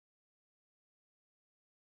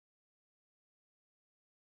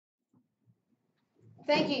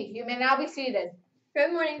Thank you. You may now be seated.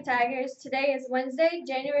 Good morning, Tigers. Today is Wednesday,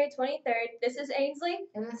 January 23rd. This is Ainsley.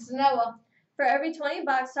 And this is Noah. For every 20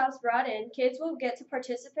 box tops brought in, kids will get to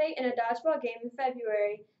participate in a dodgeball game in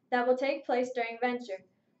February that will take place during Venture.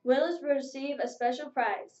 Winners will receive a special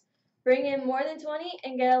prize. Bring in more than 20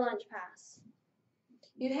 and get a lunch pass.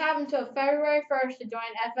 You have until February 1st to join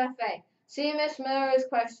FFA. See Miss Miller with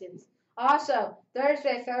questions. Also,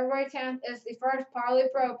 Thursday, February 10th is the first Parley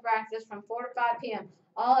Pro practice from 4 to 5 p.m.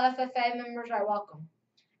 All FFA members are welcome.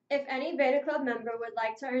 If any Beta Club member would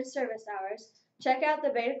like to earn service hours, check out the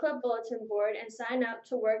Beta Club bulletin board and sign up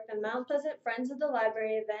to work the Mount Pleasant Friends of the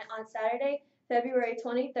Library event on Saturday, February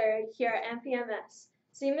 23rd here at MPMS.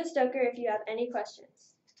 See Ms. Stoker if you have any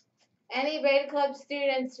questions. Any Beta Club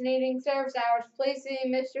students needing service hours, please see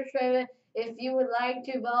Mr. Shriven if you would like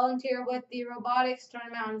to volunteer with the robotics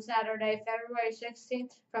tournament on Saturday, February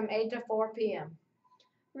 16th from 8 to 4 p.m.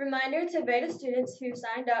 Reminder to Beta students who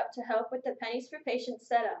signed up to help with the Pennies for Patients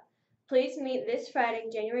setup. Please meet this Friday,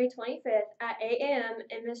 January 25th at 8 a.m.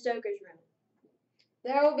 in Ms. Stoker's room.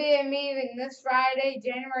 There will be a meeting this Friday,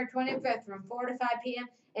 January 25th from 4 to 5 p.m.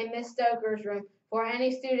 in Ms. Stoker's room for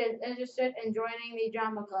any students interested in joining the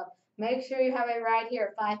drama club. Make sure you have a ride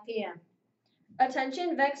here at 5 p.m.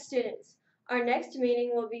 Attention VEX students. Our next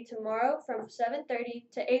meeting will be tomorrow from 7:30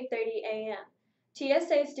 to 8:30 a.m.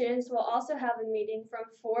 TSA students will also have a meeting from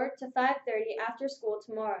 4 to 5:30 after school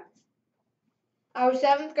tomorrow. Our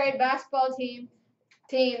 7th grade basketball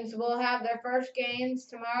teams will have their first games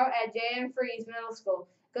tomorrow at J.M. Freeze Middle School.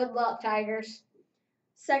 Good luck, Tigers.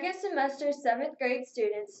 Second semester 7th grade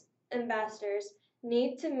students, ambassadors,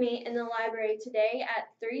 need to meet in the library today at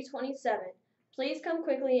 3:27. Please come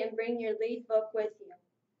quickly and bring your lead book with you.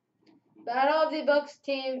 Battle of the Books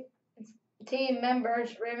team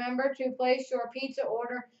members, remember to place your pizza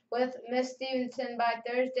order with Miss Stevenson by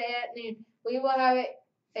Thursday at noon. We will have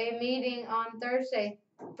a meeting on Thursday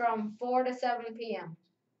from 4 to 7 p.m.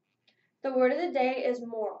 The word of the day is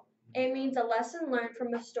moral. It means a lesson learned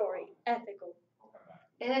from a story, ethical.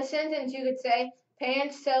 In a sentence, you could say,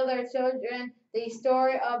 parents tell their children the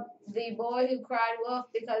story of the boy who cried wolf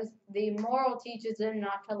because the moral teaches them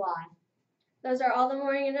not to lie. Those are all the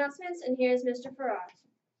morning announcements, and here's Mr. Farrar.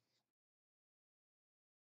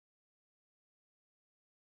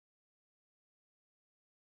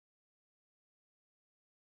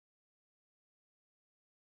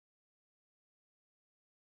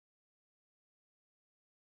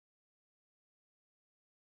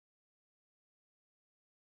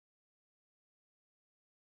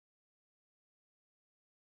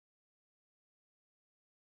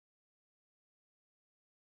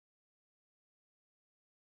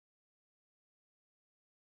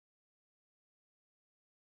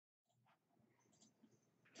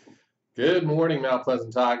 Good morning, Mount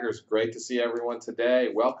Pleasant Tigers. Great to see everyone today.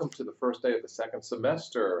 Welcome to the first day of the second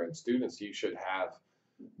semester. And students, you should have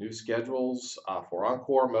new schedules for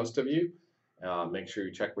Encore, most of you. Make sure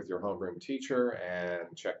you check with your homeroom teacher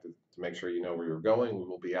and check to make sure you know where you're going. We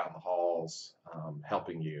will be out in the halls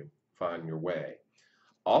helping you find your way.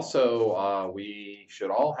 Also, we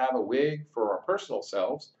should all have a wig for our personal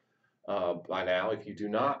selves. By now. If you do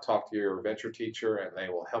not, talk to your venture teacher and they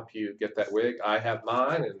will help you get that wig. I have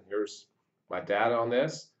mine, and here's my data on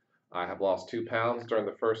this. I have lost 2 pounds during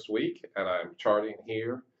the first week, and I'm charting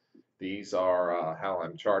here. These are how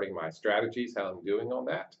I'm charting my strategies, how I'm doing on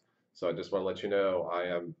that. So I just want to let you know I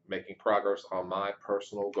am making progress on my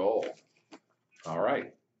personal goal. All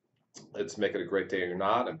right, let's make it a great day or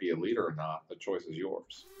not, and be a leader or not. The choice is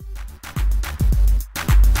yours.